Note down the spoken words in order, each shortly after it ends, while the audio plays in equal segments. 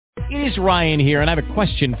It is Ryan here, and I have a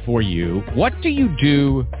question for you. What do you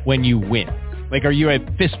do when you win? Like, are you a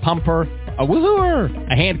fist pumper, a woohooer,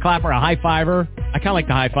 a hand clapper, a high fiver? I kind of like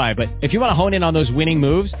the high five, but if you want to hone in on those winning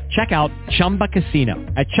moves, check out Chumba Casino.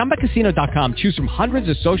 At ChumbaCasino.com, choose from hundreds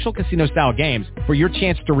of social casino-style games for your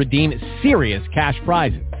chance to redeem serious cash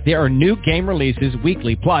prizes. There are new game releases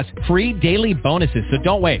weekly, plus free daily bonuses, so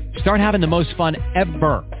don't wait. Start having the most fun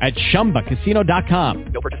ever at ChumbaCasino.com.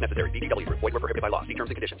 No purchase necessary. WWE. Void where prohibited by law. See terms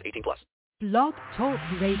and conditions. 18+. Blog Talk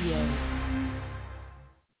Radio.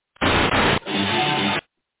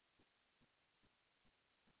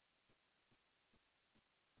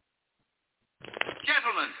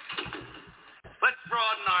 Gentlemen, let's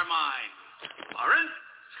broaden our minds. Lawrence?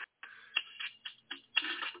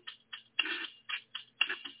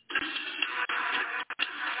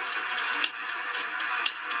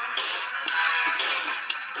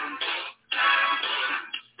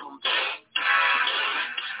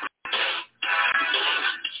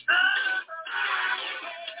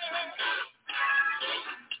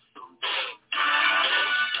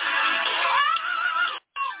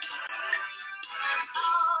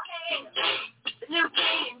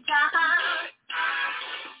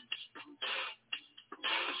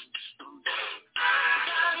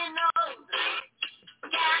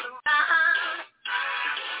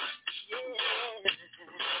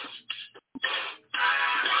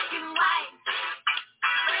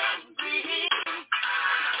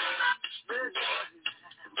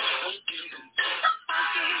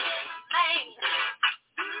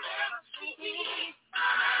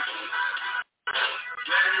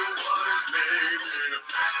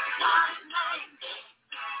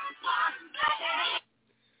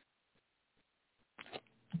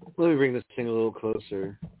 Let me bring this thing a little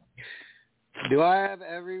closer. Do I have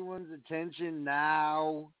everyone's attention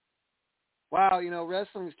now? Wow, you know,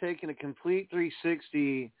 wrestling's taken a complete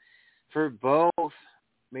 360 for both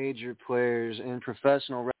major players in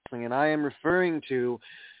professional wrestling, and I am referring to...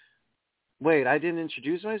 Wait, I didn't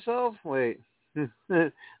introduce myself? Wait.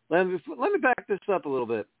 let me back this up a little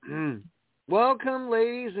bit. Welcome,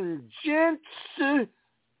 ladies and gents.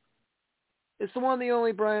 It's the one, the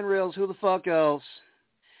only Brian Rails. Who the fuck else?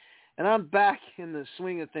 And I'm back in the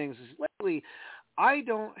swing of things. Lately, I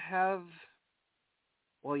don't have...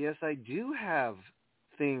 Well, yes, I do have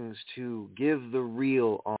things to give the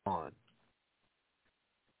reel on.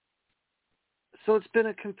 So it's been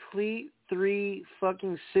a complete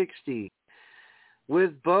 360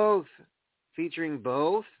 with both, featuring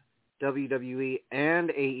both WWE and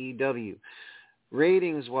AEW.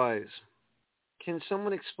 Ratings-wise, can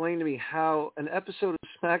someone explain to me how an episode of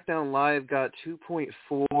SmackDown Live got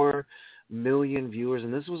 2.4 million viewers,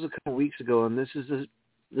 and this was a couple weeks ago, and this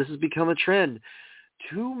has become a trend.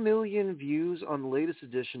 2 million views on the latest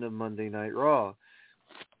edition of Monday Night Raw.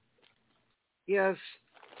 Yes,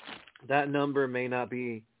 that number may not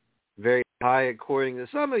be very high according to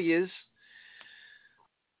some of yous,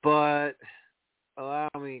 but allow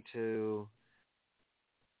me to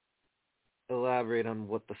elaborate on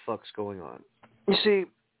what the fuck's going on. You see,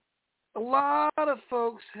 a lot of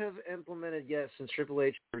folks have implemented, yes, since Triple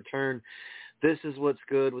H returned, this is what's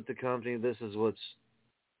good with the company, this is what's,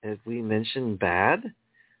 have we mentioned bad?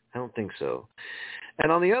 I don't think so.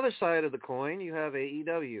 And on the other side of the coin, you have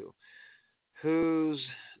AEW, whose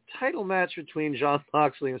title match between Jon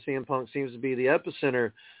Moxley and CM Punk seems to be the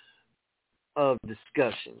epicenter of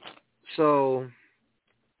discussion. So,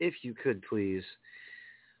 if you could please,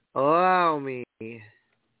 allow me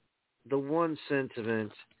the one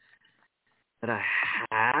sentiment that I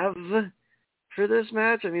have for this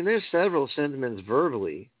match. I mean, there's several sentiments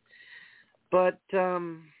verbally, but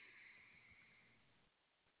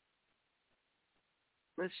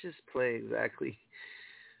let's just play exactly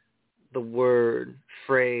the word,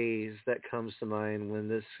 phrase that comes to mind when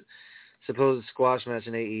this supposed squash match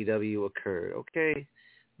in AEW occurred. Okay?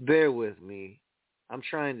 Bear with me. I'm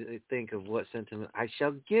trying to think of what sentiment I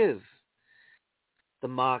shall give the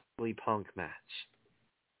Moxley Punk match.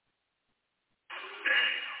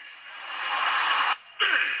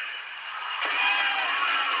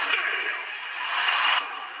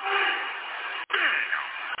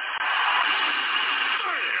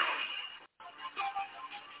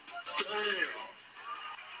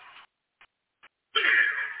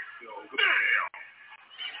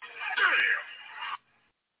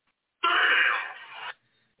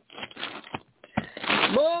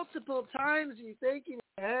 Multiple times you think in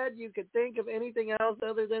your head you could think of anything else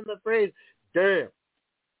other than the phrase, damn.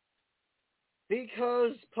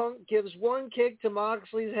 Because Punk gives one kick to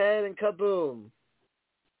Moxley's head and kaboom.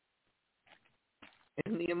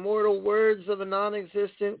 In the immortal words of a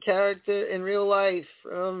non-existent character in real life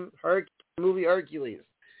from the movie Hercules,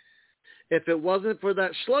 if it wasn't for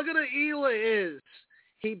that slug of the eel it is,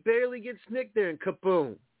 he barely gets nicked there and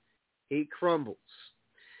kaboom, he crumbles.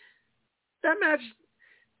 That match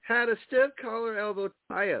had a stiff collar elbow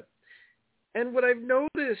tie-up. And what I've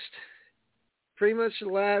noticed pretty much the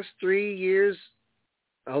last 3 years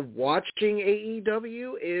of watching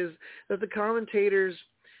AEW is that the commentators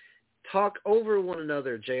talk over one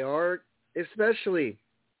another. JR, especially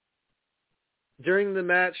during the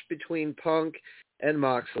match between Punk and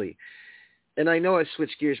Moxley. And I know I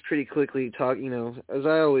switched gears pretty quickly, as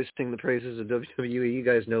I always sing the praises of WWE. You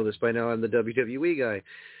guys know this by now. I'm the WWE guy.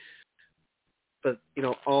 But,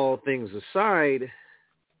 all things aside,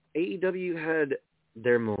 AEW had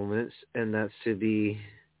their moments, and that's to be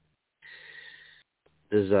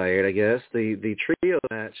desired, I guess. The trio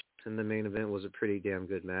match in the main event was a pretty damn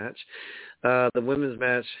good match. The women's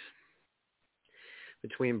match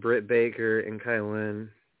between Britt Baker and Kylin,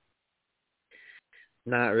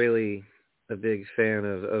 not really a big fan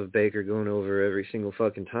of Baker going over every single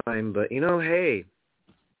fucking time, but hey,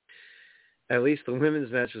 at least the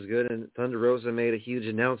women's match was good, and Thunder Rosa made a huge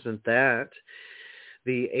announcement that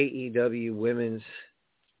the AEW Women's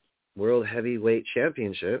World Heavyweight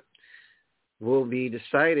Championship will be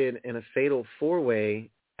decided in a fatal four-way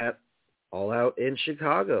at All Out in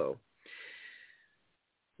Chicago.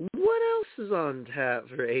 What else is on tap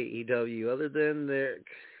for AEW other than their...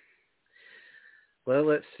 Well,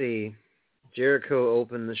 let's see. Jericho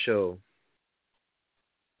opened the show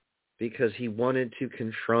because he wanted to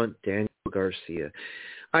confront Daniel Garcia.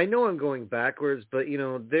 I know I'm going backwards, but,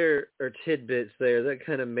 there are tidbits there that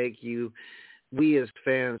kind of make we as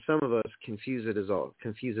fans, some of us, confuse it as all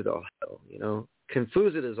hell,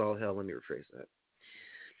 Confuse it as all hell, let me rephrase that.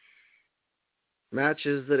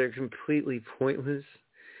 Matches that are completely pointless.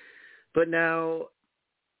 But now,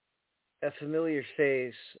 a familiar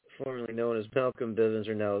face, formerly known as Malcolm Bivens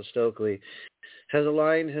or now Stokely, has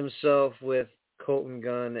aligned himself with Colton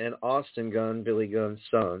Gunn and Austin Gunn, Billy Gunn's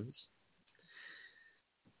sons.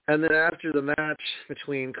 And then after the match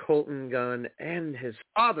between Colton Gunn and his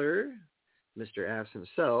father, Mr. Ass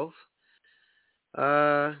himself,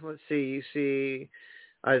 let's see, you see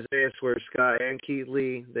Isaiah Swerve Scott and Keith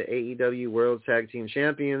Lee, the AEW World Tag Team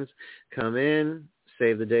Champions, come in,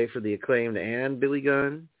 save the day for the Acclaimed and Billy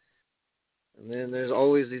Gunn. And then there's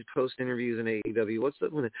always these post interviews in AEW. What's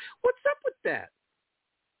up with that?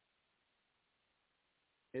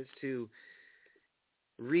 It's to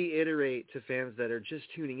reiterate to fans that are just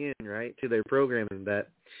tuning in, right, to their programming that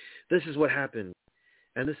this is what happened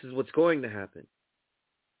and this is what's going to happen.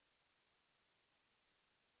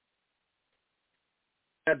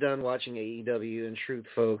 I got done watching AEW in truth,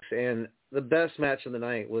 folks, and the best match of the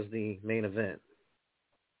night was the main event.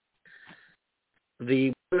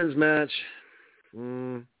 The women's match,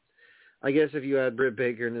 I guess if you add Britt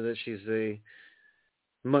Baker into this, she's a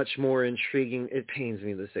much more intriguing, it pains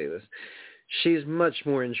me to say this, she's much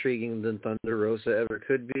more intriguing than Thunder Rosa ever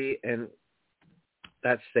could be, and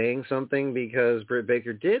that's saying something because Britt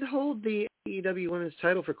Baker did hold the AEW Women's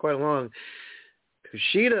title for quite long.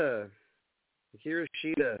 Hikaru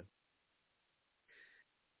Shida,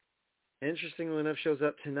 interestingly enough, shows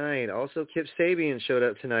up tonight. Also, Kip Sabian showed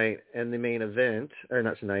up tonight in the main event. Or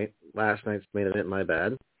not tonight, last night's main event, my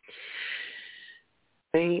bad.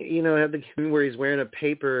 And he, had the where he's wearing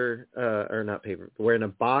wearing a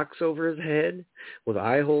box over his head with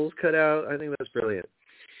eye holes cut out. I think that's brilliant.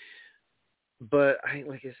 But,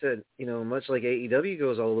 like I said, much like AEW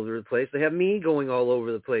goes all over the place, they have me going all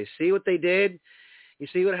over the place. See what they did? You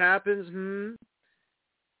see what happens?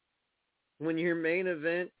 When your main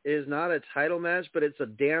event is not a title match, but it's a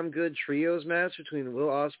damn good trios match between Will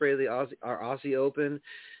Ospreay, our Aussie Open,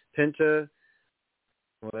 Penta,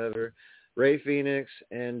 whatever, Rey Fenix,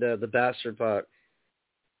 and the Bastard Pac.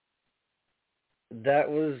 That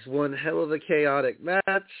was one hell of a chaotic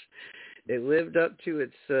match. It lived up to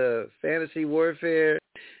its fantasy warfare,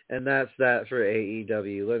 and that's that for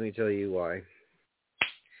AEW. Let me tell you why.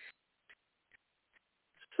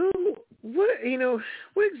 So, what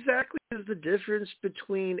exactly is the difference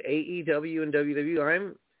between AEW and WWE?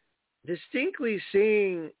 I'm distinctly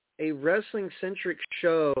seeing a wrestling-centric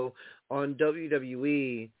show on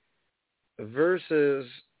WWE versus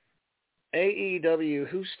AEW,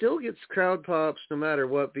 who still gets crowd pops no matter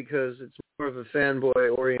what because it's more of a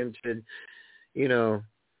fanboy-oriented,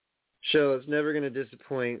 show. It's never going to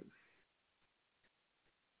disappoint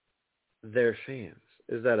their fans.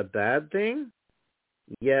 Is that a bad thing?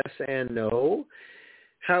 Yes and no.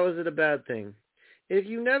 How is it a bad thing? If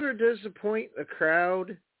you never disappoint a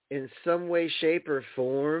crowd in some way, shape, or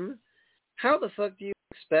form, how the fuck do you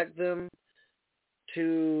expect them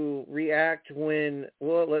to react when,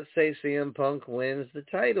 well, let's say CM Punk wins the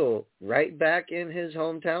title right back in his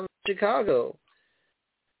hometown of Chicago?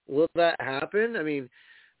 Will that happen? I mean,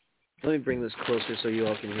 let me bring this closer so you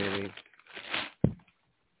all can hear me.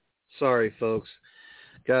 Sorry, folks.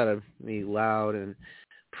 Gotta be loud and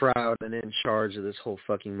proud and in charge of this whole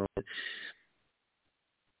fucking moment.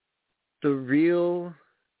 The reel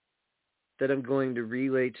that I'm going to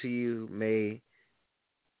relay to you may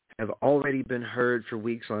have already been heard for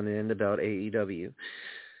weeks on end about AEW.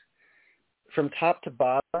 From top to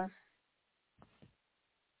bottom,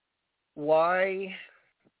 why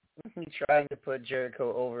are you trying to put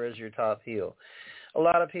Jericho over as your top heel? A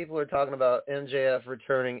lot of people are talking about MJF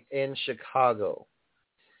returning in Chicago.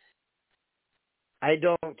 I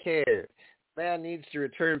don't care. Man needs to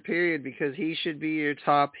return, period, because he should be your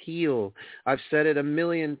top heel. I've said it a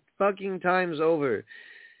million fucking times over.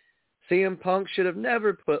 CM Punk should have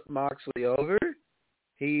never put Moxley over.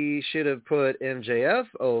 He should have put MJF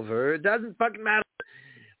over. It doesn't fucking matter.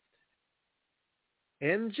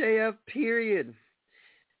 MJF, period.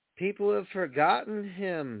 People have forgotten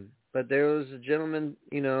him. But there was a gentleman,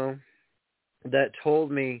 that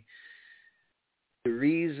told me the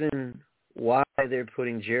reason why they're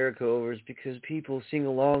putting Jericho over is because people sing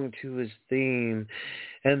along to his theme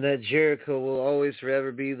and that Jericho will always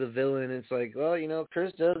forever be the villain. It's like, well,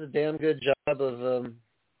 Chris does a damn good job of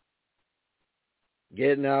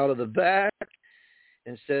getting out of the back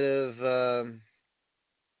instead of,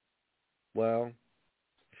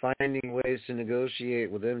 finding ways to negotiate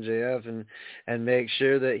with MJF and make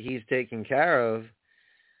sure that he's taken care of.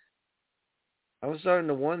 I was starting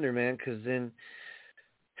to wonder, man, because then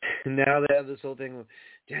now they have this whole thing with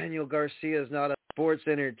Daniel Garcia is not a sports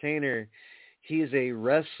entertainer. He's a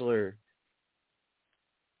wrestler.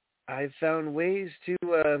 I've found ways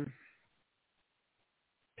to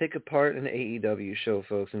pick apart an AEW show,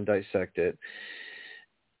 folks, and dissect it.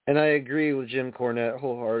 And I agree with Jim Cornette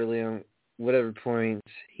wholeheartedly on whatever points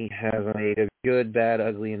he has on AEW, good, bad,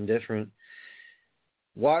 ugly, indifferent.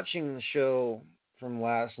 Watching the show from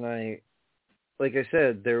last night, like I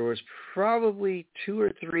said, there was probably 2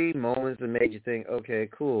 or 3 moments that made you think, okay,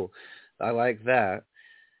 cool, I like that.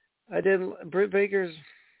 Britt Baker's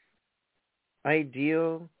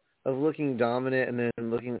ideal of looking dominant and then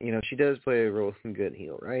looking, she does play a role in good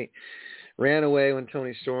heel, right? Ran away when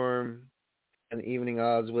Toni Storm and evening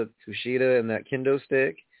odds with Kushida and that kendo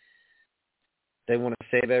stick. They want to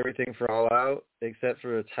save everything for All Out except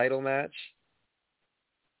for a title match.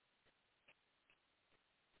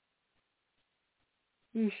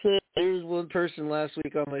 There was one person last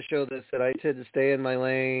week on my show that said I tend to stay in my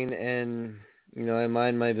lane and, I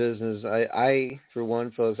mind my business. I, for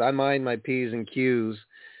one, folks, I mind my P's and Q's.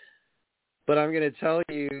 But I'm going to tell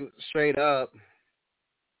you straight up,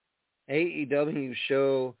 AEW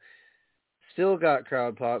show still got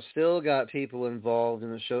crowd pop, still got people involved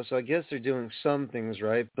in the show, so I guess they're doing some things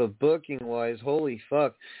right. But booking-wise, holy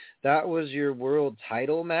fuck, that was your world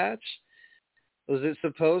title match? Was it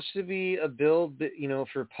supposed to be a build,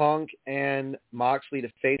 for Punk and Moxley to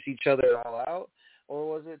face each other all out? Or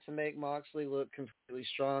was it to make Moxley look completely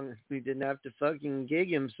strong? He didn't have to fucking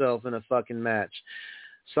gig himself in a fucking match.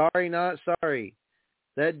 Sorry, not sorry.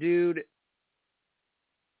 That dude,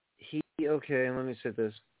 okay, let me say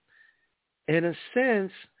this. In a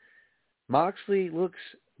sense, Moxley looks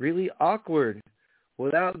really awkward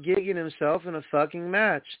without gigging himself in a fucking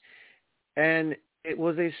match. And it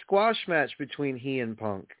was a squash match between he and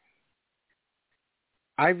Punk.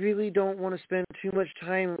 I really don't want to spend too much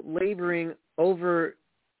time laboring over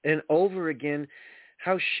and over again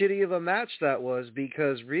how shitty of a match that was,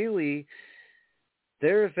 because really,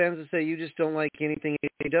 there are fans that say you just don't like anything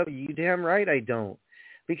AEW. You damn right I don't.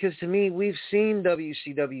 Because to me, we've seen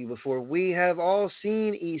WCW before. We have all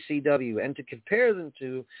seen ECW. And to compare them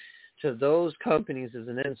to those companies is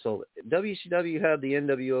an insult. WCW had the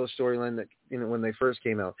NWO storyline that when they first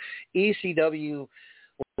came out. ECW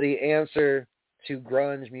was the answer to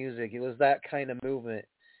grunge music. It was that kind of movement.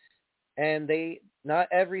 And not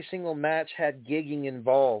every single match had gigging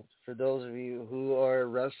involved, for those of you who are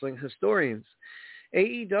wrestling historians.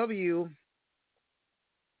 AEW,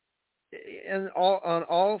 and on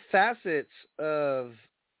all facets of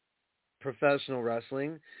professional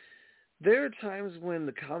wrestling, there are times when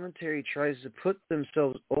the commentary tries to put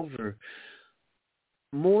themselves over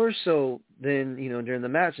more so than, during the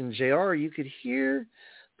match. And JR, you could hear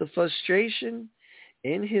the frustration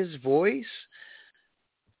in his voice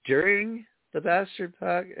during the Bastard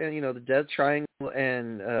Pack and, the Death Triangle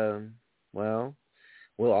and, Will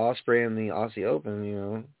Ospreay and the Aussie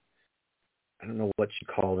Open, I don't know what you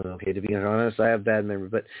call them. Okay, to be honest, I have bad memory,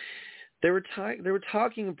 but there were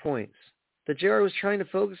talking points that JR was trying to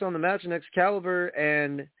focus on the match in Excalibur,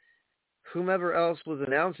 and whomever else was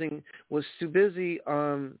announcing was too busy,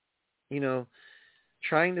 trying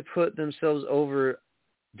to put themselves over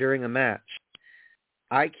during a match.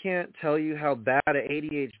 I can't tell you how bad an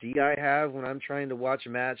ADHD I have when I'm trying to watch a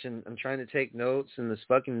match and I'm trying to take notes in this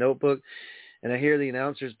fucking notebook, and I hear the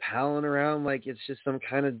announcers palling around like it's just some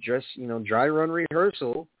kind of dry run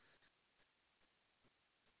rehearsal.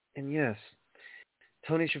 And yes,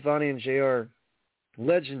 Tony Schiavone and JR,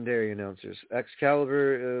 legendary announcers.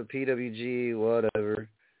 Excalibur, PWG, whatever.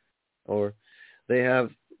 Or they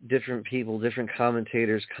have different people, different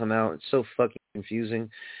commentators come out. It's so fucking confusing.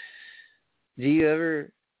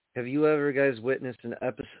 Have you ever guys witnessed an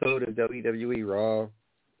episode of WWE Raw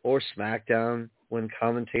or SmackDown when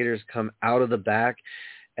commentators come out of the back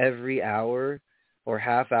every hour or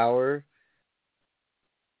half hour?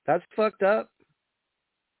 That's fucked up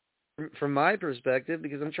from my perspective,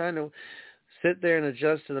 because I'm trying to sit there and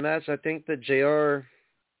adjust to the match. I think that JR,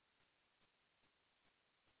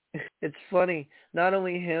 it's funny, not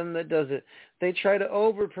only him that does it, they try to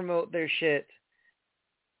over-promote their shit.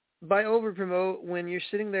 By over-promote, when you're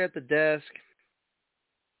sitting there at the desk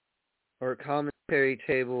or commentary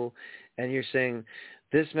table and you're saying,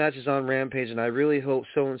 this match is on Rampage and I really hope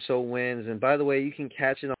so-and-so wins, and by the way, you can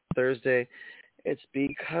catch it on Thursday, it's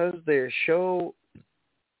because their show,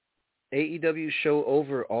 AEW show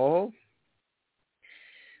overall,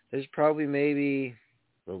 there's probably maybe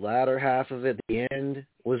the latter half of it, the end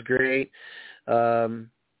was great. The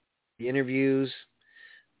interviews,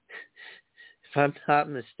 if I'm not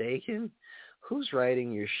mistaken, who's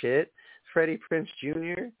writing your shit? Freddie Prinze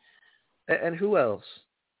Jr.? And who else?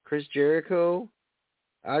 Chris Jericho?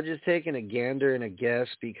 I'm just taking a gander and a guess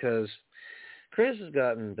because Chris has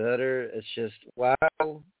gotten better. It's just, wow.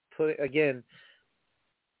 Again,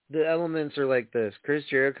 the elements are like this. Chris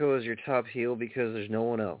Jericho is your top heel because there's no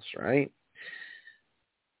one else, right?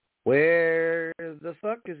 Where the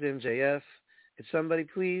fuck is MJF? Could somebody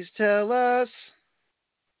please tell us?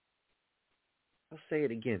 I'll say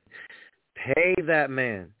it again. Pay that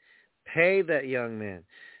man. Pay that young man.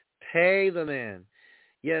 Pay the man.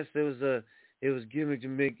 Yes, it was gimmick to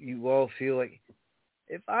make you all feel like,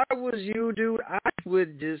 if I was you, dude, I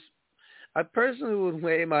personally would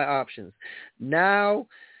weigh my options. Now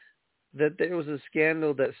that there was a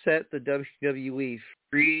scandal that set the WWE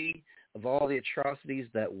free of all the atrocities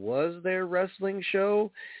that was their wrestling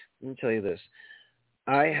show, let me tell you this.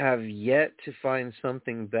 I have yet to find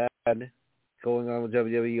something bad going on with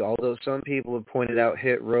WWE, although some people have pointed out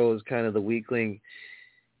Hit Row is kind of the weakling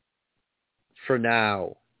for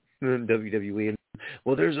now in WWE.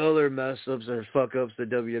 Well, there's other mess-ups or fuck-ups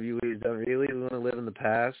that WWE has done. Really? We want to live in the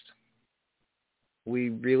past? We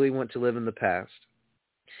really want to live in the past.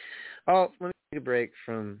 Oh, let me take a break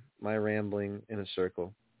from my rambling in a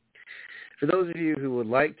circle. For those of you who would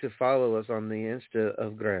like to follow us on the Insta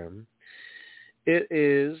of Graham, it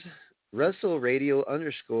is Wrestle Radio,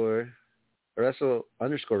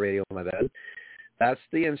 my bad. That's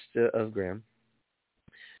the Insta of Graham.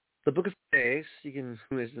 The Book of Face, you can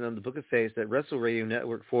listen on the Book of Face at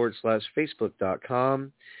WrestleRadioNetwork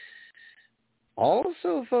 /Facebook.com.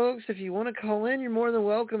 Also, folks, if you want to call in, you're more than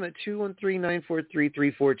welcome at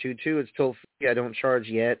 213-943-3422. It's toll free. I don't charge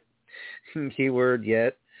yet. Keyword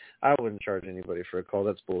yet. I wouldn't charge anybody for a call.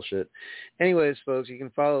 That's bullshit. Anyways, folks, you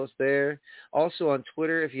can follow us there. Also on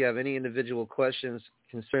Twitter, if you have any individual questions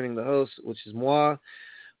concerning the host, which is moi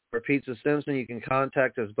or Pizza Simpson, you can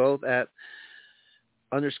contact us both at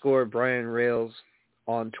 _Brian Rails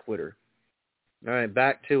on Twitter. All right,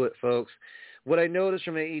 back to it, folks. What I noticed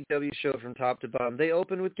from AEW show from top to bottom, they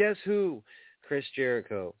opened with guess who? Chris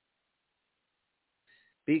Jericho.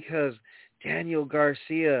 Because Daniel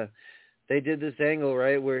Garcia, they did this angle,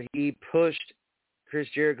 right, where he pushed Chris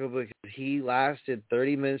Jericho because he lasted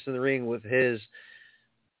 30 minutes in the ring with his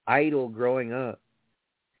idol growing up.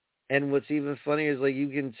 And what's even funnier is, like, you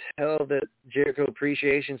can tell that Jericho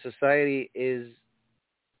Appreciation Society is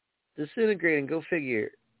disintegrating. Go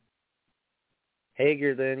figure.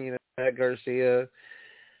 Hager then, Matt Garcia.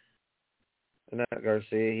 Not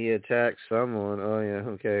Garcia. He attacked someone. Oh, yeah.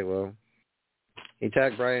 Okay, well. He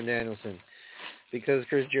attacked Bryan Danielson because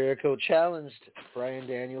Chris Jericho challenged Bryan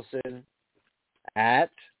Danielson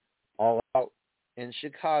at All Out in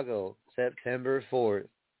Chicago, September 4th.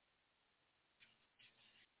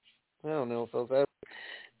 I don't know, folks. I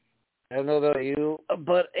don't know about you,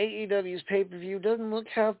 but AEW's pay-per-view doesn't look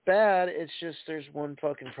half bad. It's just there's one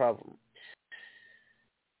fucking problem.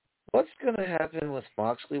 What's going to happen with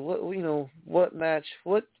Moxley? What match?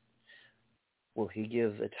 What Will he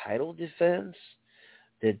give a title defense?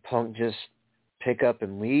 Did Punk just pick up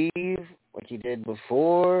and leave like he did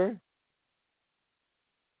before?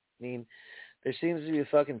 I mean, there seems to be a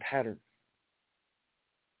fucking pattern.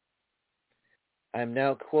 I'm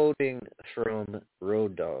now quoting from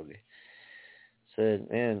Road Dogg. Said,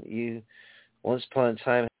 man, you once upon a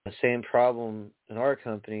time had the same problem in our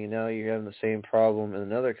company, now you're having the same problem in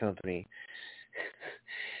another company.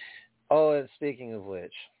 Oh, and speaking of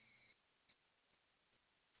which,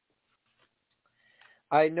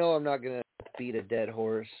 I know I'm not going to beat a dead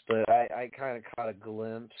horse, but I kind of caught a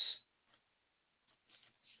glimpse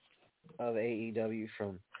of AEW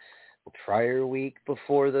from the prior week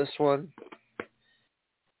before this one.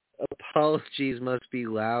 Apologies must be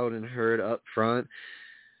loud and heard up front,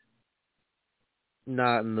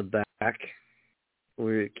 not in the back,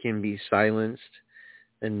 where it can be silenced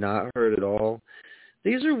and not heard at all.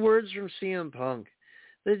 These are words from CM Punk.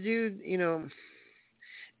 The dude,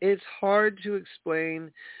 it's hard to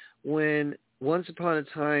explain when once upon a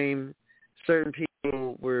time certain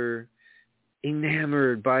people were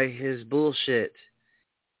enamored by his bullshit.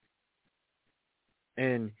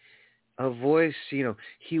 And a voice,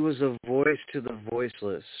 he was a voice to the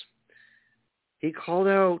voiceless. He called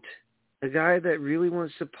out a guy that really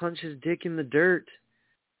wants to punch his dick in the dirt.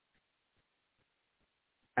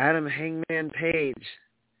 Adam Hangman Page.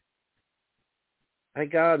 My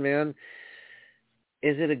God, man.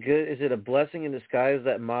 Is it a blessing in disguise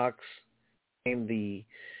that Mox became the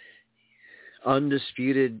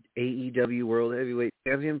undisputed AEW World Heavyweight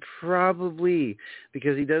Champion? Probably,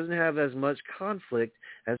 because he doesn't have as much conflict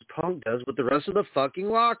as Punk does with the rest of the fucking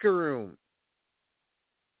locker room.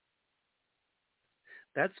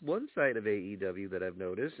 That's one side of AEW that I've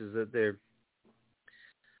noticed, is that their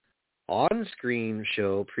on-screen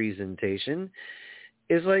show presentation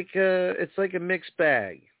is it's like a mixed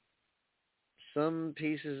bag. Some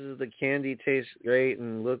pieces of the candy taste great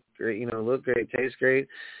and look great, look great, taste great.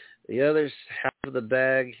 The other half of the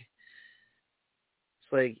bag,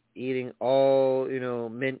 it's like eating all,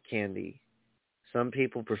 mint candy. Some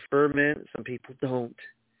people prefer mint, some people don't.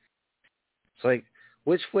 It's like,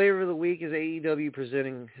 which flavor of the week is AEW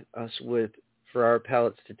presenting us with for our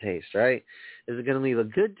palates to taste, right? Is it going to leave a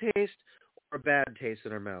good taste or a bad taste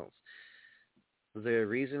in our mouths? Was there a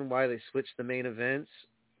reason why they switched the main events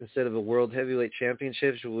instead of a World Heavyweight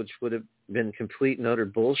Championships, which would have been complete and utter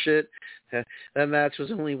bullshit? That match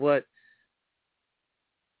was only,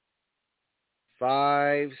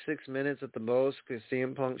 5-6 minutes at the most, because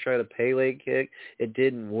CM Punk tried a Pele kick. It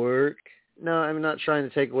didn't work. No, I'm not trying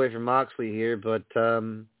to take away from Moxley here, but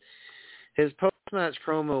his post-match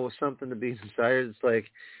promo was something to be desired. It's like,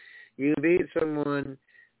 you beat someone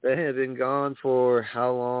that had been gone for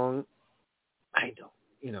how long? I don't,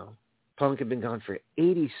 Punk had been gone for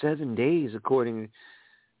 87 days, according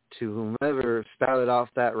to whomever spouted off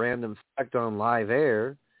that random fact on live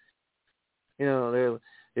air. They're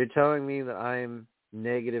telling me that I'm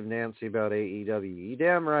negative Nancy about AEW. You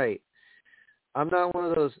damn right. I'm not one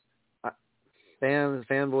of those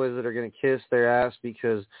fanboys that are going to kiss their ass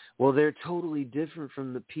because, they're totally different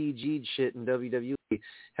from the PG shit in WWE.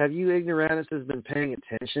 Have you ignoramuses been paying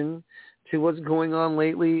attention to what's going on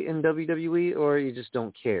lately in WWE, or you just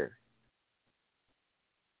don't care?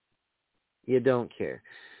 You don't care.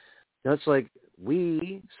 That's like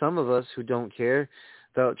some of us who don't care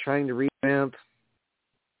about trying to revamp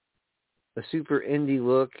a super indie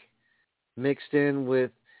look mixed in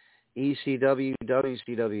with ECW,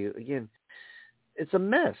 WCW. Again, it's a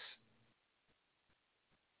mess.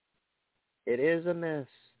 It is a mess.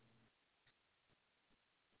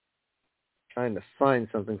 Trying to find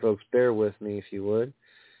something, folks. Bear with me if you would.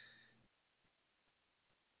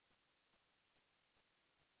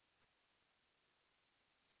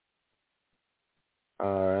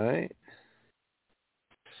 All right.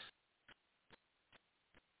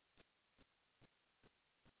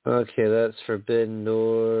 Okay, that's Forbidden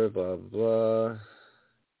Door, blah, blah.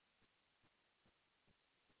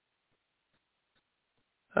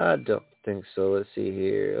 I don't think so. Let's see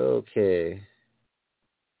here. Okay.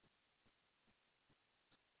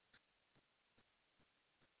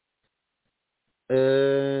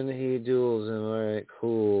 And he duels him. All right,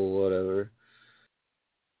 cool, whatever.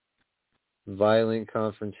 Violent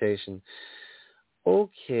confrontation.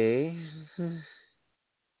 Okay.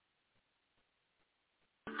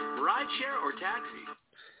 Rideshare or taxi?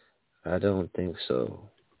 I don't think so.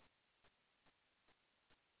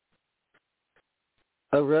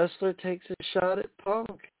 A wrestler takes a shot at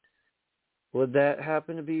Punk. Would that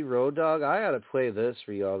happen to be Road Dogg? I gotta play this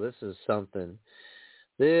for y'all. This is something.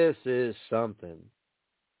 This is something.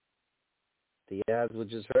 The ads would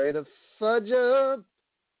just hurry to fudge up.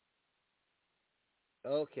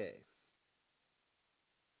 Okay.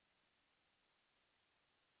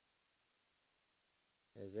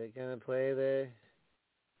 Is it going to play there?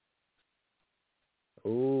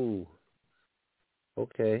 Ooh.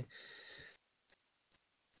 Okay.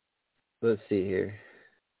 Let's see here.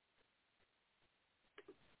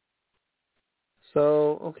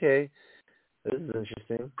 So, okay. This is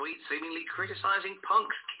interesting. Tweet seemingly criticizing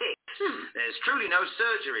Punk's kick. There's truly no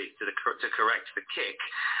surgery to correct the kick.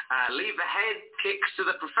 Leave the head kicks to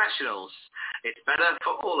the professionals. It's better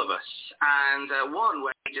for all of us. And one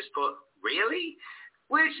where he just put, really?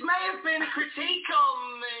 Which may have been a critique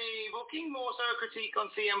on the booking, more so a critique on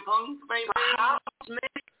CM Punk, maybe.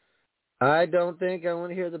 I don't think I want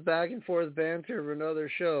to hear the back and forth banter of another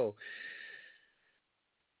show.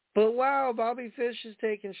 But wow, Bobby Fish is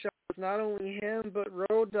taking shots. Not only him, but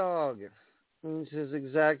Road Dogg. His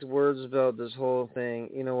exact words about this whole thing.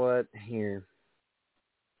 You know what? Here.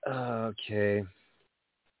 Okay.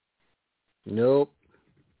 Nope.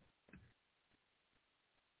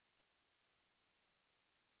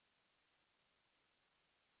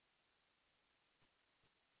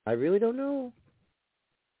 I really don't know.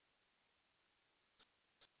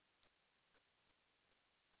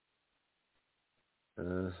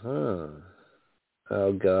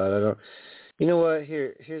 Oh God, I don't. You know what?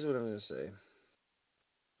 Here's what I'm gonna say.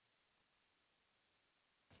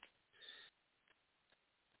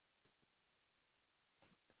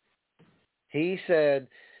 He said,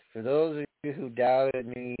 for those of you who doubted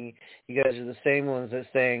me, you guys are the same ones that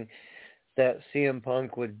saying that CM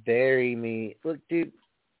Punk would bury me. Look, dude,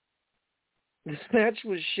 this match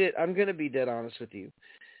was shit. I'm gonna be dead honest with you.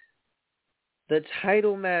 The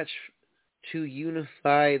title match to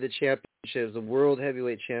unify the championships, the World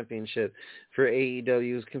Heavyweight Championship for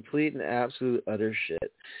AEW, is complete and absolute utter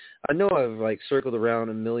shit. I know I've circled around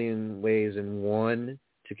a million ways in one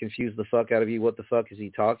to confuse the fuck out of you. What the fuck is he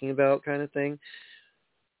talking about kind of thing?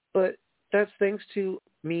 But that's thanks to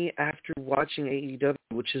me after watching AEW,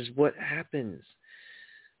 which is what happens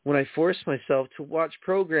when I force myself to watch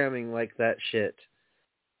programming like that shit.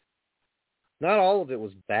 Not all of it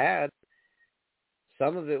was bad.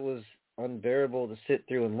 Some of it was unbearable to sit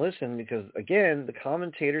through and listen because, again, the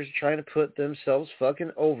commentators are trying to put themselves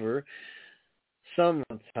fucking over sometimes,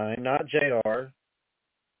 not JR,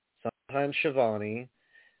 sometimes Shivani,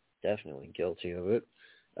 definitely guilty of it.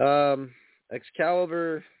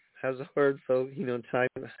 Excalibur has a hard time.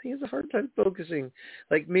 He has a hard time focusing,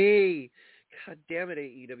 like me. God damn it,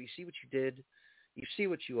 AEW! You see what you did? You see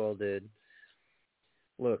what you all did?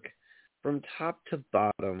 Look, from top to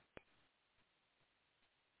bottom,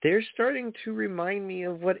 they're starting to remind me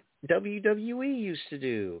of what WWE used to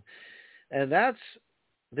do. And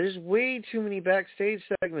there's way too many backstage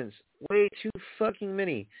segments. Way too fucking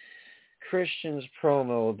many. Christian's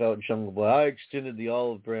promo about Jungle Boy. I extended the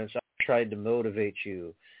olive branch. I tried to motivate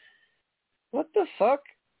you. What the fuck?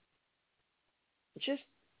 Just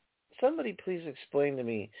somebody please explain to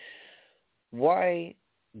me why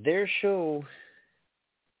their show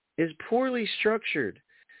is poorly structured.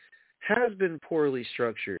 Has been poorly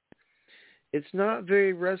structured. It's not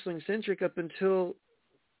very wrestling-centric up until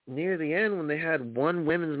near the end when they had one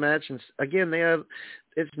women's match. And again,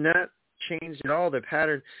 it's not changed at all, their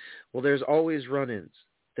pattern. Well, there's always run-ins.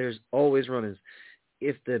 There's always run-ins.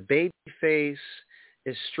 If the baby face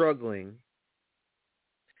is struggling,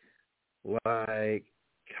 like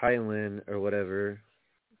Kylan or whatever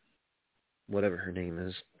her name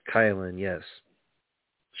is, Kylan, yes.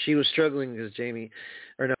 She was struggling because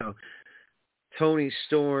Tony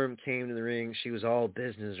Storm came to the ring. She was all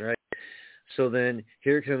business, right? So then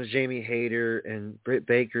here comes Jamie Hayter and Britt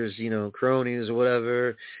Baker's, cronies or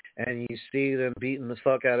whatever, and you see them beating the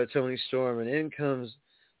fuck out of Tony Storm, and in comes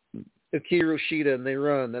Akira Shida, and they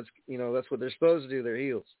run. That's what they're supposed to do. They're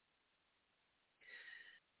heels.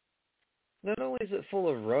 Not only is it full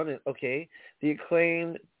of running, okay, the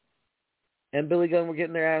Acclaimed and Billy Gunn were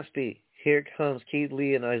getting their ass beat. Here comes Keith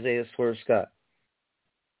Lee and Isaiah Swerve Scott.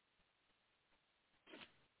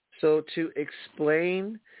 So to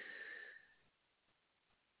explain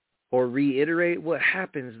or reiterate what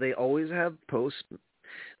happens, they always have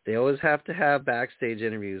to have backstage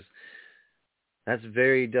interviews. That's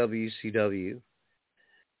very WCW.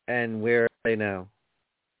 And where are they now?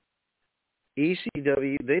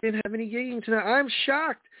 ECW, they didn't have any gigging tonight. I'm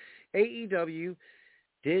shocked. AEW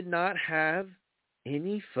did not have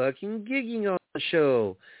any fucking gigging on the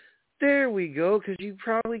show. There we go, because you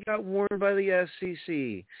probably got warned by the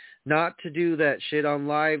FCC not to do that shit on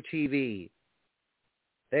live TV.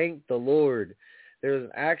 Thank the Lord. There was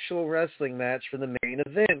an actual wrestling match for the main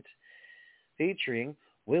event. featuring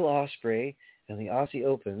Will Ospreay and the Aussie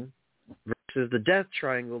Open versus the Death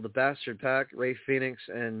Triangle, the Bastard Pack, Rey Fenix,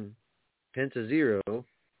 and Penta Zero.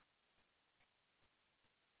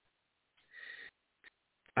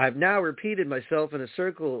 I've now repeated myself in a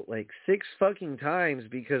circle like 6 fucking times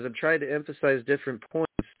because I've tried to emphasize different points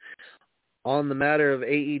on the matter of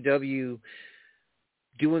AEW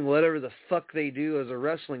doing whatever the fuck they do as a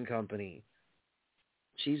wrestling company.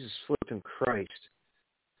 Jesus flipping Christ.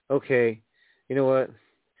 Okay, you know what?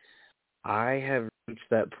 I have reached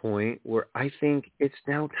that point where I think it's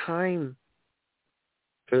now time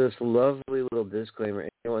for this lovely little disclaimer,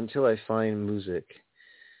 until I find music.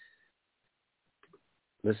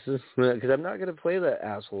 This is because I'm not going to play that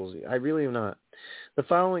assholes. I really am not. The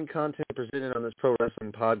following content presented on this pro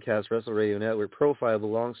wrestling podcast, Wrestle Radio Network profile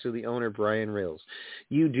belongs to the owner, Brian Rails.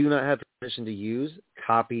 You do not have permission to use,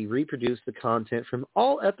 copy, reproduce the content from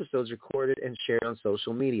all episodes recorded and shared on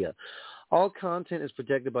social media. All content is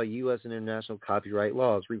protected by U.S. and international copyright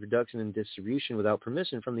laws. Reproduction and distribution without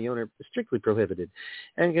permission from the owner is strictly prohibited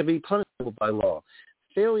and can be punishable by law.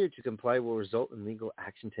 Failure to comply will result in legal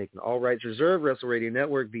action taken. All rights reserved. Wrestle Radio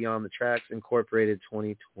Network, Beyond the Tracks, Incorporated,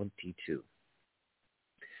 2022.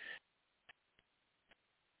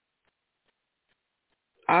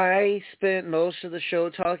 I spent most of the show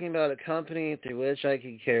talking about a company through which I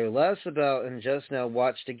could care less about and just now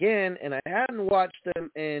watched again, and I hadn't watched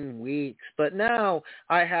them in weeks, but now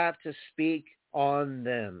I have to speak on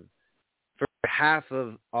them for half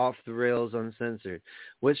of Off the Rails Uncensored.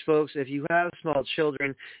 Which, folks, if you have small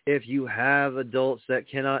children, if you have adults that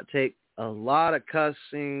cannot take a lot of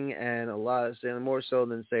cussing and a lot of saying, more so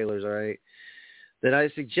than sailors, all right, then I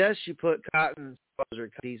suggest you put cotton swabs or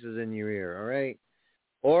pieces in your ear, all right?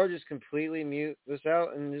 Or just completely mute this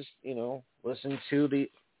out and just, listen to the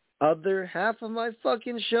other half of my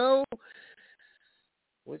fucking show,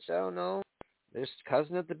 which I don't know. There's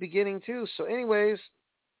cussing at the beginning, too. So anyways,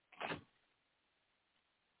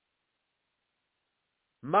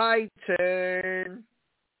 my turn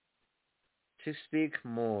to speak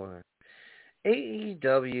more.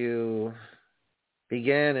 AEW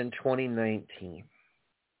began in 2019.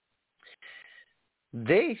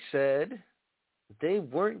 They said they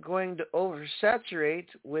weren't going to oversaturate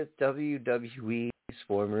with WWE's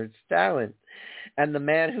former talent. And the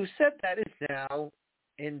man who said that is now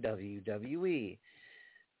in WWE,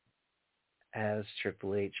 as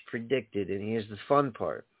Triple H predicted. And here's the fun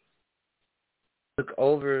part. Took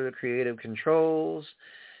over the creative controls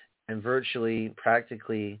and virtually,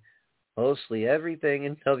 practically, mostly everything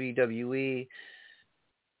in WWE.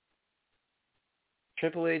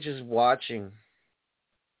 Triple H is watching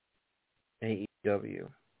AEW.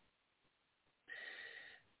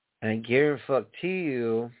 And I guarantee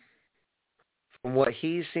you, from what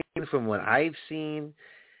he's seen, from what I've seen,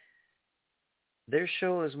 their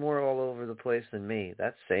show is more all over the place than me.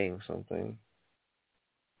 That's saying something.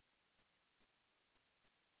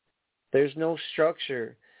 There's no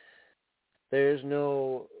structure. There's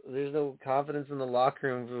no confidence in the locker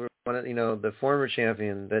room for the former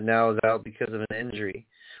champion that now is out because of an injury,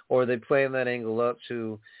 or they plan that angle up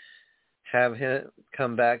to have him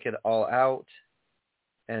come back at All Out,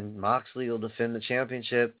 and Moxley will defend the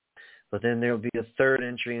championship, but then there will be a third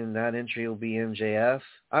entry, and that entry will be MJF.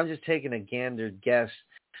 I'm just taking a gander guess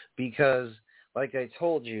because, like I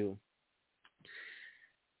told you,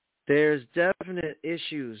 there's definite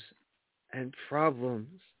issues and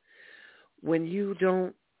problems when you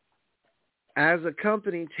don't, as a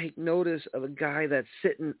company, take notice of a guy that's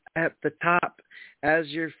sitting at the top as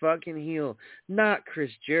your fucking heel. Not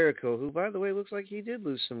Chris Jericho, who, by the way, looks like he did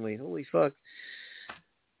lose some weight. Holy fuck.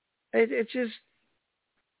 It just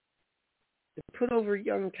put over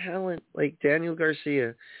young talent like Daniel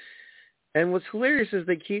Garcia. And what's hilarious is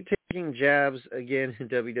they keep taking jabs again in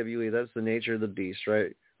WWE. That's the nature of the beast,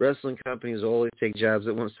 right? Wrestling companies always take jabs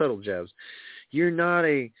that want subtle jabs. You're not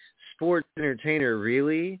a sports entertainer,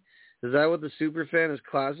 really? Is that what the superfan is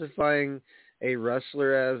classifying a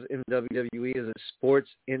wrestler as in WWE, as a sports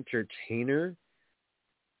entertainer?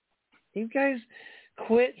 You guys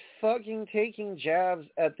quit fucking taking jabs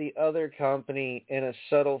at the other company in a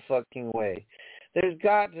subtle fucking way. There's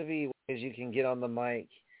got to be ways you can get on the mic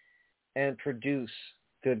and produce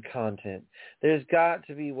good content. There's got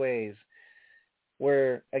to be ways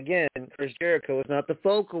where, again, Chris Jericho is not the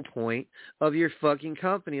focal point of your fucking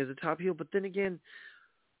company as a top heel. But then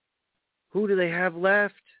who do they have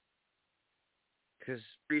left? Because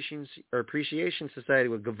Appreciation Society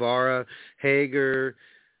with Guevara, Hager.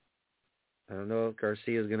 I don't know if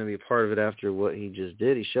Garcia is going to be a part of it after what he just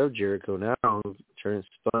did. He shoved Jericho now,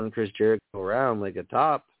 spun Chris Jericho around like a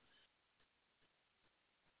top.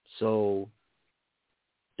 So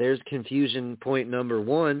There's confusion point number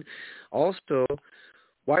one. Also,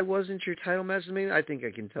 why wasn't your title match the main? I think I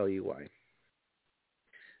can tell you why.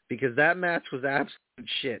 Because that match was absolute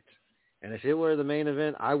shit. And if it were the main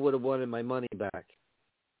event, I would have wanted my money back.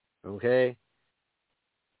 Okay?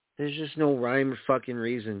 There's just no rhyme or fucking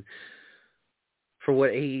reason for what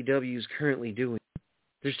AEW is currently doing.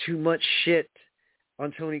 There's too much shit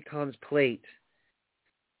on Tony Khan's plate.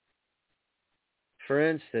 For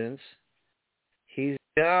instance, he's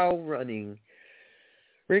now running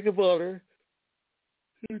Ring of Honor.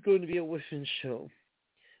 There's going to be a women's show.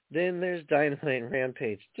 Then there's Dynamite and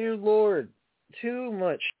Rampage. Dear Lord, too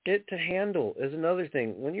much shit to handle is another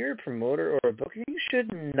thing. When you're a promoter or a booker, you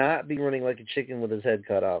should not be running like a chicken with his head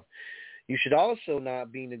cut off. You should also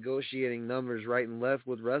not be negotiating numbers right and left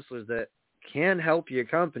with wrestlers that can help your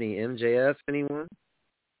company. MJF, anyone?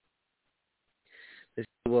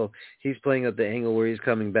 Well, he's playing up the angle where he's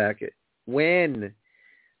coming back. When?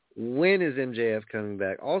 When is MJF coming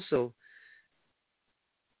back? Also,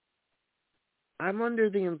 I'm under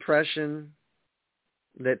the impression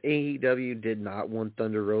that AEW did not want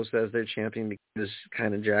Thunder Rosa as their champion because it's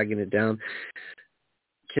kind of dragging it down.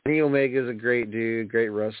 Kenny Omega is a great dude, great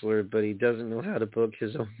wrestler, but he doesn't know how to book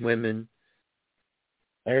his own women.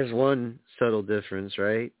 There's one subtle difference,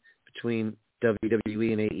 right, between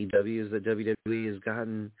WWE and AEW is that WWE has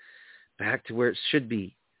gotten back to where it should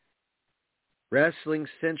be.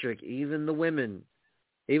 Wrestling-centric, even the women.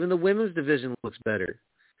 Even the women's division looks better.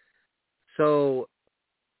 So,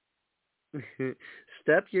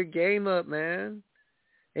 step your game up, man.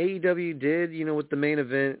 AEW did, with the main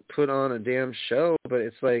event, put on a damn show, but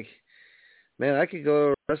it's like, man, I could go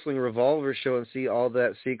to a Wrestling Revolver show and see all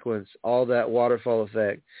that sequence, all that waterfall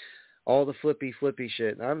effect, all the flippy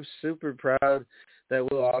shit. I'm super proud that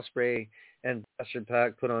Will Ospreay and Buster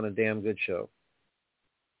Pack put on a damn good show.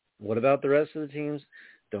 What about the rest of the teams?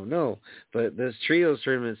 Don't know. But this trios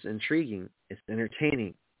tournament's intriguing. It's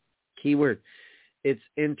entertaining. Keyword. It's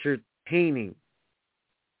entertaining.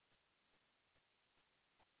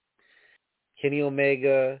 Kenny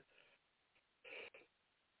Omega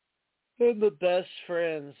and the Best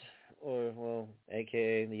Friends,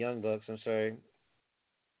 a.k.a. the Young Bucks, I'm sorry.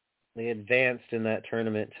 They advanced in that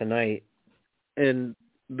tournament tonight. And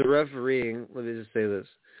the refereeing, let me just say this.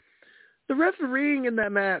 The refereeing in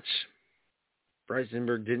that match, Bryce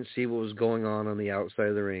Inberg didn't see what was going on the outside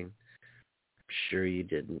of the ring. I'm sure you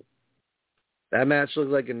didn't. That match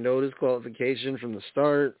looked like a no disqualification from the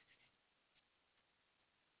start.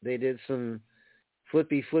 They did some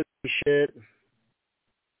flippy shit.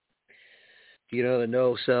 The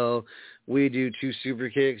no-sell. We do 2 super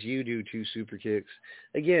kicks. You do 2 super kicks.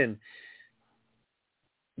 Again,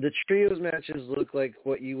 the trios matches look like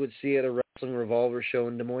what you would see at a Wrestling Revolver show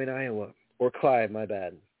in Des Moines, Iowa. Or Clive, my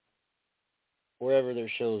bad. Wherever their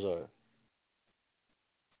shows are.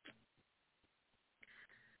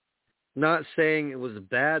 Not saying it was a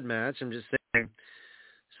bad match. I'm just saying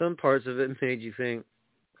some parts of it made you think,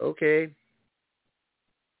 okay,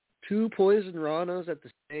 2 Poison Ranas at the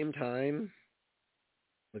same time.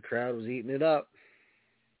 The crowd was eating it up.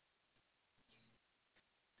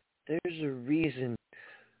 There's a reason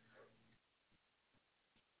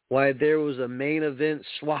why there was a main event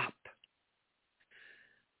swap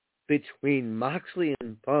between Moxley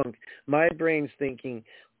and Punk. My brain's thinking,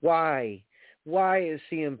 why? Why is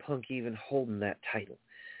CM Punk even holding that title?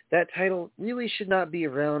 That title really should not be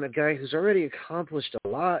around a guy who's already accomplished a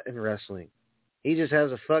lot in wrestling. He just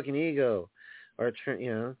has a fucking ego. Or,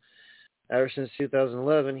 ever since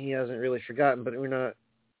 2011, he hasn't really forgotten, but we're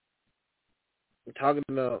talking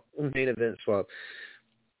about main event swap.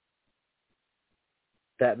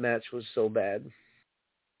 That match was so bad.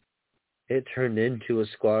 It turned into a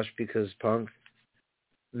squash because Punk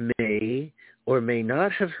may or may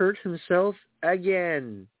not have hurt himself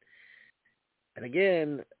again. And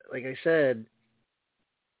again, like I said,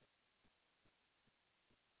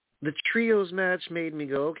 the trios match made me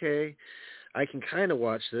go, okay, I can kind of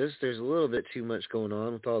watch this. There's a little bit too much going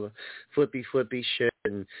on with all the flippy shit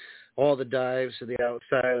and all the dives to the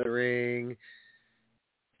outside of the ring.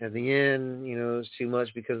 At the end, it's too much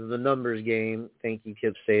because of the numbers game. Thank you,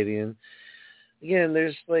 Kip Sabian. Again,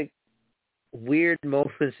 there's like weird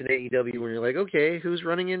moments in AEW when you're like, okay, who's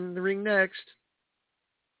running in the ring next?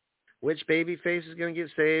 Which babyface is going to get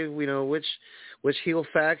saved? Which heel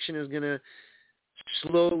faction is going to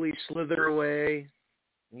slowly slither away?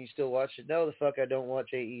 And you still watch it? No, the fuck I don't watch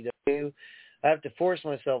AEW. I have to force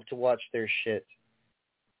myself to watch their shit.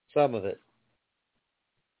 Some of it.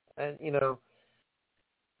 And,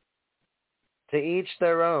 to each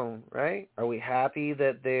their own, right? Are we happy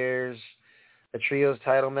that there's A trios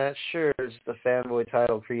title match? Sure, it's the fanboy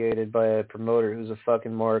title created by a promoter who's a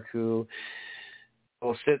fucking mark who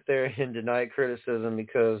will sit there and deny criticism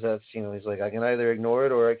because that's, he's like, I can either ignore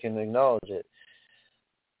it or I can acknowledge it.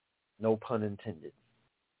 No pun intended.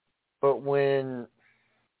 But let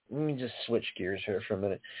me just switch gears here for a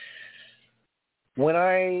minute. When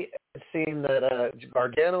I seen that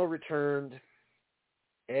Gargano returned,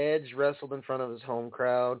 Edge wrestled in front of his home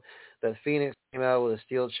crowd, that Phoenix came out with a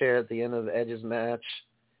steel chair at the end of Edge's match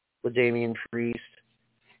with Damian Priest,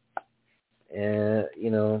 and,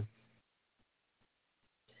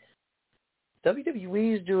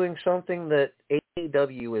 WWE is doing something that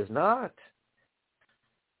AEW is not.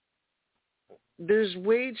 There's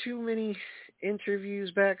way too many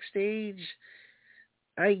interviews backstage.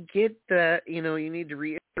 I get that, you need to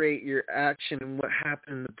reiterate your action and what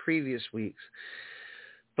happened in the previous weeks.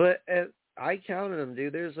 But I counted them,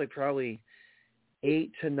 dude. There's like probably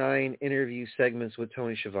 8 to 9 interview segments with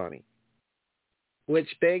Tony Schiavone. Which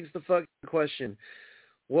begs the fucking question,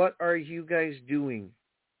 what are you guys doing?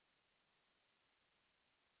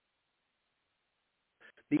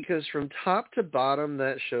 Because from top to bottom,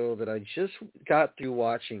 that show that I just got through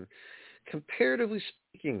watching, comparatively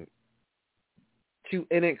speaking, to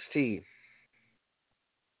NXT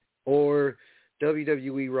or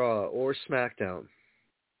WWE Raw or SmackDown.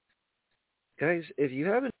 Guys, if you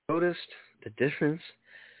haven't noticed the difference,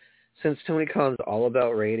 since Tony Khan's all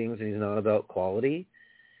about ratings and he's not about quality,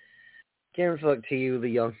 guarantee you the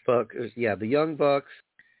Young Bucks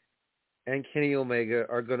and Kenny Omega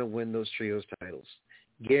are going to win those trios titles.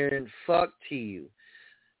 Guarantee you.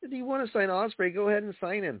 If you want to sign Ospreay, go ahead and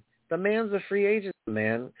sign him. The man's a free agent. The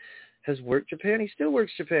man has worked Japan. He still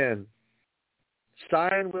works Japan.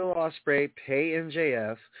 Sign Will Ospreay, pay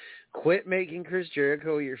MJF, quit making Chris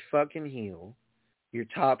Jericho your fucking heel, your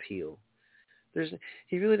top heel.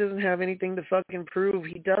 He really doesn't have anything to fucking prove.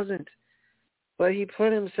 He doesn't. But he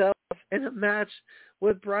put himself in a match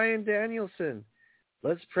with Bryan Danielson.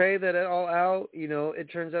 Let's pray that it all out,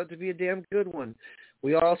 it turns out to be a damn good one.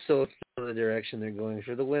 We also know the direction they're going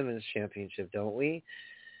for the women's championship, don't we?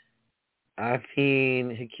 I mean,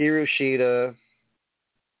 Hikaru Shida,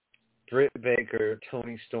 Britt Baker,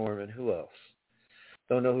 Toni Storm, and who else?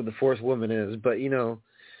 Don't know who the fourth woman is, but,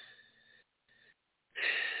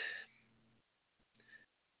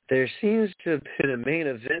 there seems to have been a main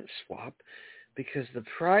event swap because the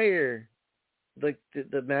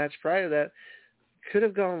match prior to that could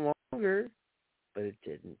have gone longer, but it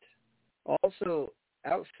didn't. Also,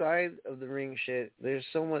 outside of the ring shit, there's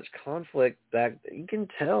so much conflict back there. You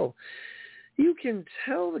can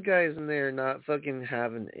tell the guys in there not fucking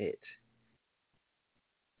having it.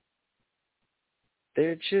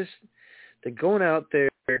 They're going out there,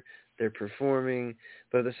 they're performing,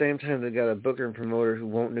 but at the same time they've got a booker and promoter who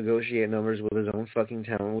won't negotiate numbers with his own fucking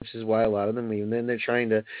talent, which is why a lot of them leave. And then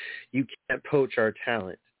they're you can't poach our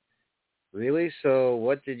talent. Really? So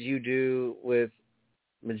what did you do with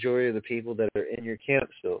majority of the people that are in your camp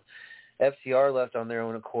still? FTR left on their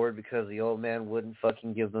own accord because the old man wouldn't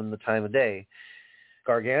fucking give them the time of day.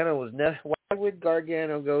 Gargano was why would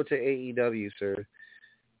Gargano go to AEW, sir?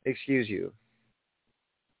 Excuse you.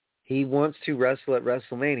 He wants to wrestle at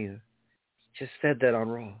WrestleMania. He just said that on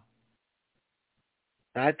Raw.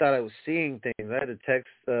 I thought I was seeing things. I had to text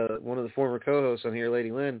one of the former co-hosts on here,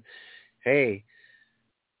 Lady Lynn, hey,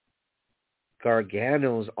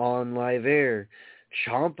 Gargano's on live air.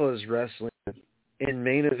 Ciampa's wrestling in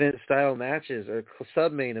main event style matches or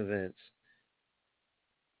sub-main events.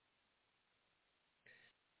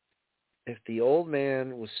 If the old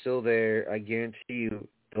man was still there, I guarantee you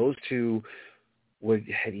those two would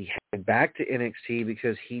head back to NXT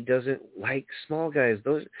because he doesn't like small guys.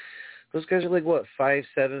 Those guys are like, what,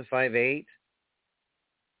 5'7", 5'8"?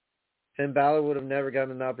 Finn Balor would have never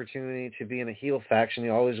gotten an opportunity to be in a heel faction.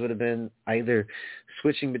 He always would have been either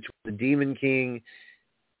switching between the Demon King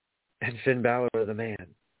and Finn Balor or the Man.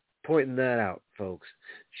 Pointing that out, folks.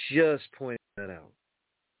 Just pointing that out.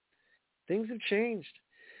 Things have changed.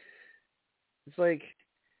 It's like,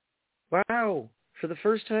 wow. For the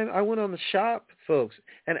first time, I went on the shop, folks,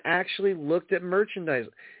 and actually looked at merchandise.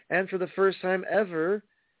 And for the first time ever,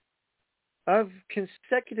 I've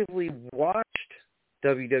consecutively watched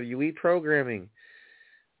WWE programming.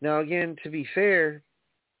 Now, again, to be fair,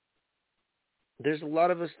 there's a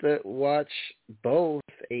lot of us that watch both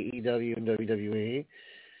AEW and WWE,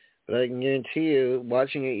 but I can guarantee you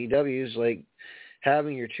watching AEW is like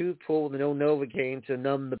having your tooth pulled with an Novocaine to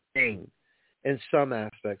numb the pain in some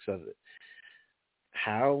aspects of it.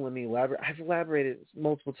 How? Let me elaborate. I've elaborated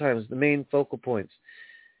multiple times. The main focal points.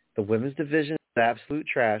 The women's division is absolute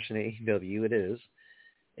trash in AEW. It is.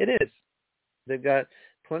 It is. They've got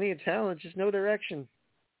plenty of talent, just no direction.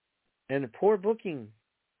 And poor booking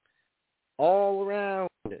all around,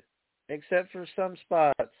 except for some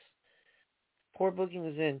spots. Poor booking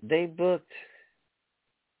is in. They booked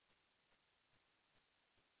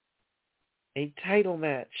a title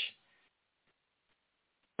match,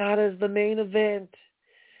 not as the main event,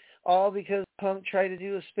 all because Punk tried to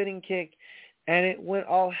do a spinning kick, and it went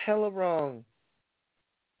all hella wrong.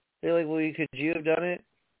 They're like, well, could you have done it?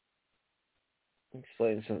 I'll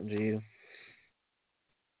explain something to you.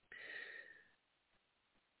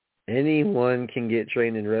 Anyone can get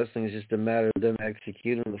trained in wrestling. It's just a matter of them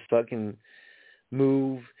executing the fucking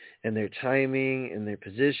move and their timing and their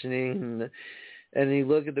positioning. And you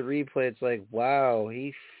look at the replay, it's like, wow,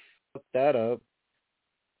 he fucked that up.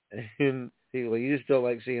 And people, you just don't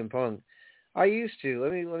like CM Punk. I used to.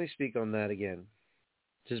 Let me speak on that again,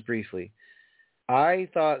 just briefly. I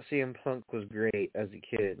thought CM Punk was great as a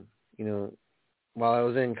kid, while I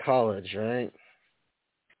was in college, right?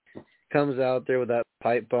 Comes out there with that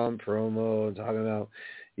pipe bomb promo and talking about,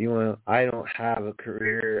 I don't have a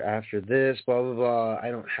career after this, blah, blah, blah.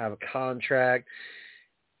 I don't have a contract.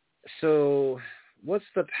 So what's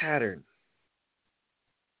the pattern?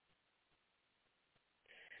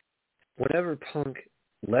 Whenever Punk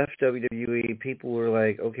left WWE, people were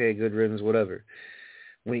like, okay, good riddance, whatever.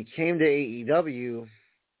 When he came to AEW,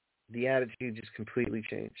 the attitude just completely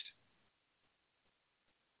changed.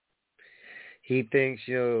 He thinks,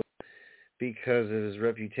 because of his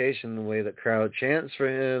reputation, the way the crowd chants for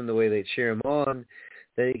him, the way they cheer him on,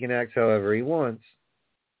 that he can act however he wants.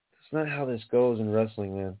 That's not how this goes in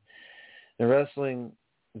wrestling, man. In wrestling,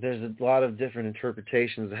 there's a lot of different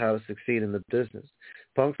interpretations of how to succeed in the business.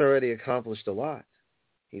 Punk's already accomplished a lot.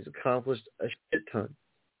 He's accomplished a shit ton.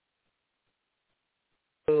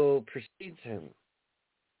 So precedes him,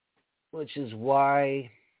 which is why,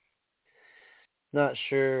 not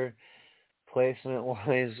sure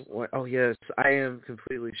placement-wise. Oh, yes, I am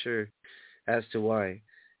completely sure as to why.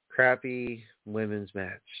 Crappy women's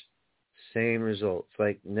match. Same results.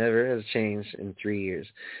 Like, never has changed in 3 years.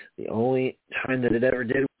 The only time that it ever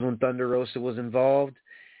did was when Thunder Rosa was involved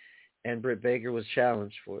and Britt Baker was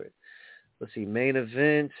challenged for it. Let's see, main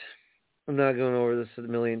event. I'm not going over this a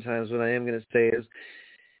million times. What I am going to say is,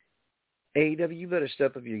 AEW, you better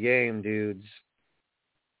step up your game, dudes.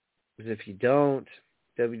 Because if you don't,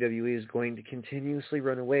 WWE is going to continuously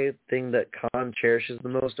run away with the thing that Khan cherishes the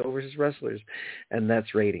most over his wrestlers, and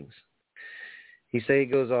that's ratings. He say he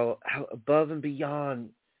goes all out above and beyond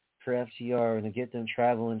for FTR and to get them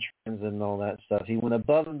travel in transit and all that stuff. He went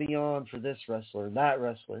above and beyond for this wrestler, that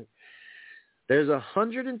wrestler. There's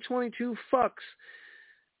 122 fucks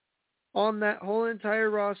on that whole entire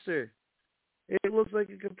roster. It looks like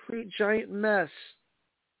a complete giant mess.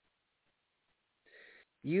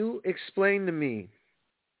 You explain to me,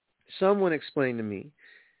 someone explain to me,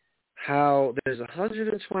 how there's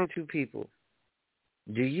 122 people.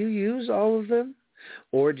 Do you use all of them?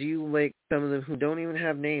 Or do you make some of them who don't even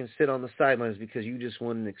have names sit on the sidelines because you just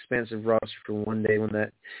want an expansive roster for one day when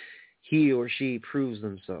that he or she proves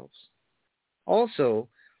themselves? Also,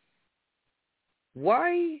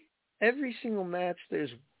 why every single match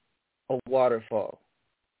there's a waterfall?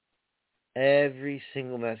 Every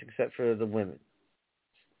single match except for the women.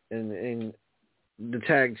 And the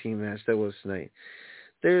tag team match that was tonight.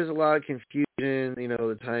 There's a lot of confusion,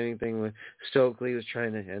 the timing thing when Stokely was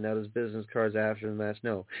trying to hand out his business cards after the match.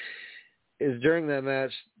 No. Is during that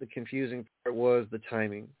match, the confusing part was the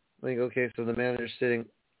timing. Like, okay, so the manager's sitting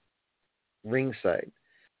ringside.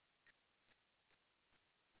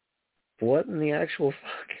 What in the actual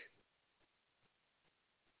fuck?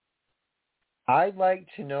 I'd like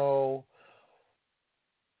to know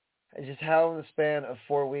just how in the span of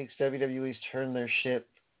 4 weeks WWE's turned their ship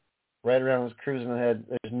right around, was cruising ahead.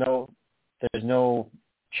 There's no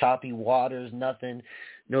choppy waters, nothing.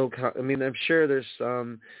 I'm sure there's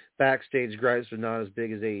some backstage gripes, but not as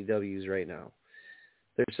big as AEW's right now.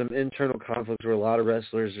 There's some internal conflicts where a lot of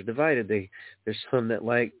wrestlers are divided. There's some that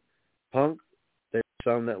like Punk. There's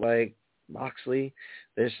some that like Moxley.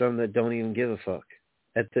 There's some that don't even give a fuck.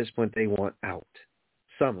 At this point, they want out.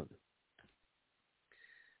 Some of them.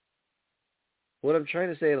 What I'm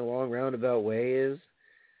trying to say in a long roundabout way is,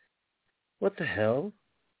 what the hell?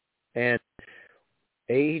 And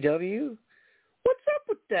AEW? What's up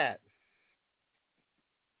with that?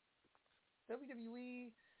 WWE,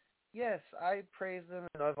 yes, I praise them,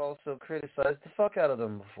 and I've also criticized the fuck out of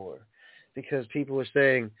them before. Because people are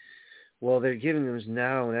saying, well, they're giving them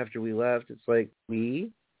now, and after we left, it's like,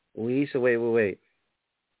 so wait.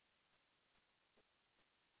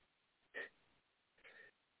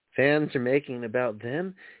 Fans are making it about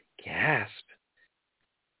them. Gasp.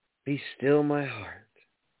 Be still, my heart.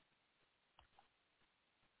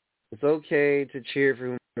 It's okay to cheer for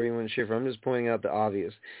whomever you want to cheer for. I'm just pointing out the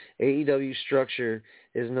obvious. AEW structure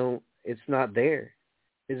it's not there.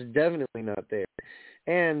 It's definitely not there.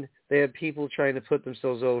 And they have people trying to put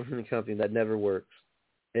themselves over in the company. That never works.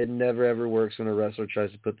 It never, ever works when a wrestler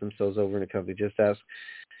tries to put themselves over in a company. Just ask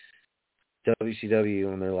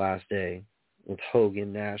WCW on their last day with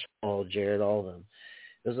Hogan, Nash, Paul, Jarrett, all of them.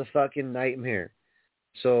 It was a fucking nightmare.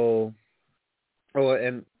 So,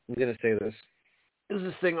 and I'm going to say this. Is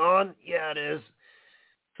this thing on? Yeah, it is.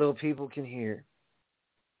 So people can hear.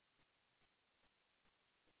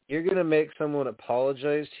 You're going to make someone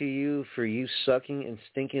apologize to you for you sucking and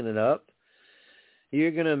stinking it up.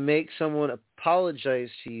 You're going to make someone apologize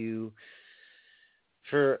to you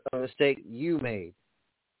for a mistake you made.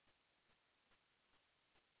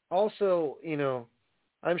 Also,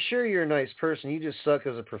 I'm sure you're a nice person. You just suck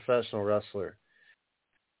as a professional wrestler.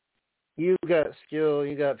 You got skill.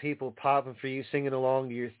 You got people popping for you, singing along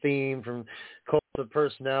to your theme from Cult of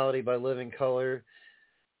Personality by Living Color.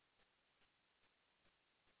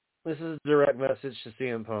 This is a direct message to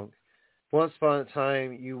CM Punk. Once upon a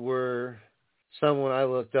time, you were someone I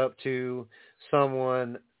looked up to,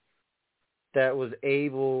 someone that was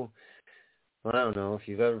able, I don't know if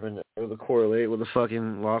you've ever been able to correlate with a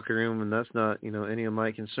fucking locker room, and that's not, any of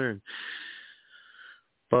my concern.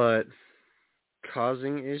 But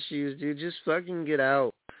causing issues, dude, just fucking get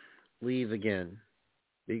out. Leave again.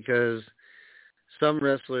 Because some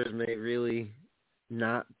wrestlers may really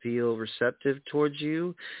not feel receptive towards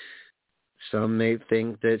you. Some may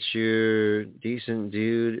think that you're a decent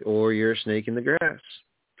dude or you're a snake in the grass.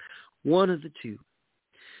 One of the two.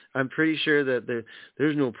 I'm pretty sure that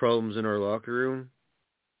there's no problems in our locker room.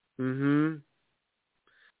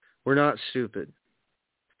 We're not stupid.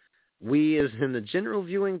 We, as in the general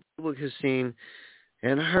viewing public, has seen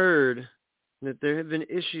and heard that there have been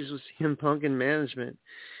issues with CM Punk and management.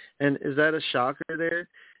 And is that a shocker there?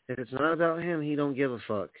 If it's not about him, he don't give a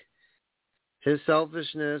fuck. His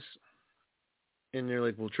selfishness, and they're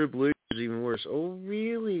like, well, Triple H is even worse. Oh,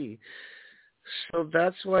 really? So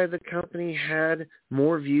that's why the company had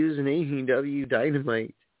more views than AEW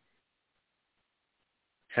Dynamite.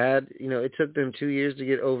 It took them 2 years to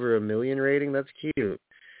get over 1 million rating. That's cute.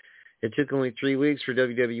 It took only 3 weeks for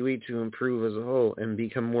WWE to improve as a whole and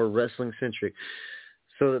become more wrestling-centric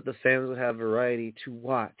so that the fans would have variety to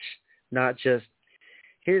watch. Not just,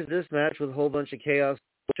 here's this match with a whole bunch of chaos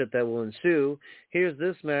that will ensue. Here's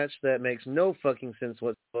this match that makes no fucking sense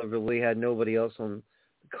whatsoever. We had nobody else on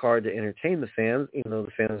the card to entertain the fans, even though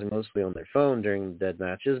the fans are mostly on their phone during the dead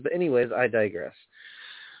matches. But anyways, I digress.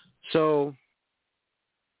 So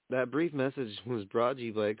that brief message was brought to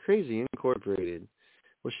you by Crazy Incorporated,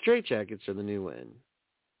 where straitjackets are the new in.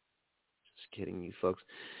 Just kidding, you folks.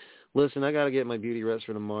 Listen, I got to get my beauty rest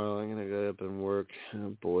for tomorrow. I'm going to go up and work.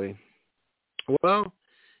 Oh, boy. Well,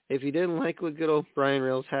 if you didn't like what good old Brian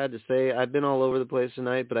Rails had to say, I've been all over the place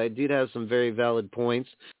tonight, but I did have some very valid points.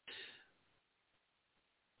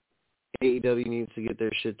 AEW needs to get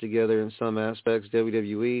their shit together in some aspects.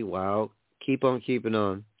 WWE, wow. Keep on keeping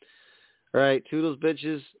on. All right, toodles,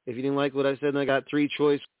 bitches. If you didn't like what I said, I got 3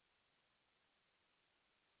 choices.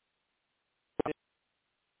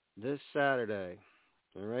 This Saturday.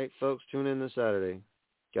 All right, folks, tune in this Saturday.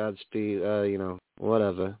 Godspeed,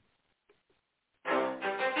 whatever.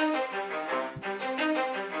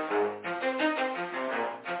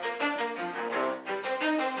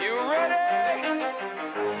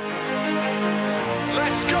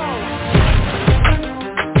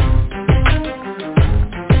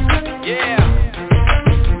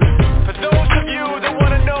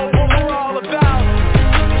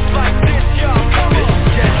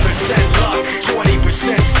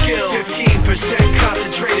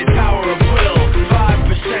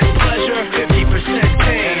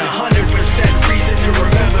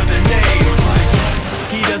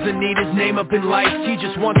 Up in lights, he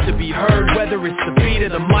just wants to be heard, whether it's the beat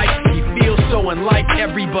of the mic. He feels so unlike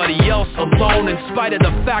everybody else, alone, in spite of the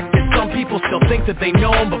fact that some people still think that they know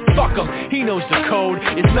him, but fuck him, he knows the code.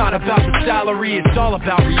 It's not about the salary, it's all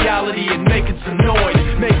about reality and making some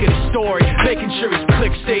noise, making a story, making sure his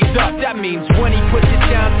click stays up. That means when he puts it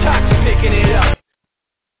down, Tox picking it up.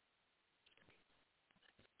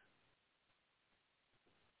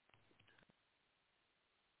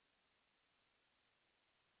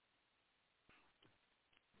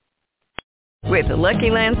 With the Lucky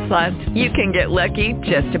Land Slots, you can get lucky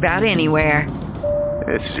just about anywhere.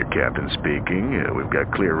 This is your captain speaking. We've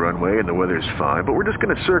got clear runway and the weather's fine, but we're just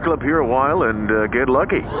going to circle up here a while and get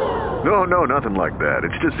lucky. No, nothing like that.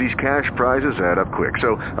 It's just these cash prizes add up quick.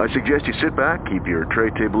 So I suggest you sit back, keep your tray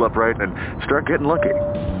table upright, and start getting lucky.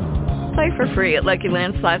 Play for free at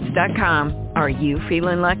LuckyLandSlots.com. Are you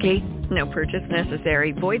feeling lucky? No purchase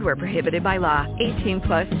necessary. Void where prohibited by law.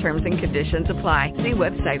 18+ terms and conditions apply. See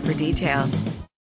website for details.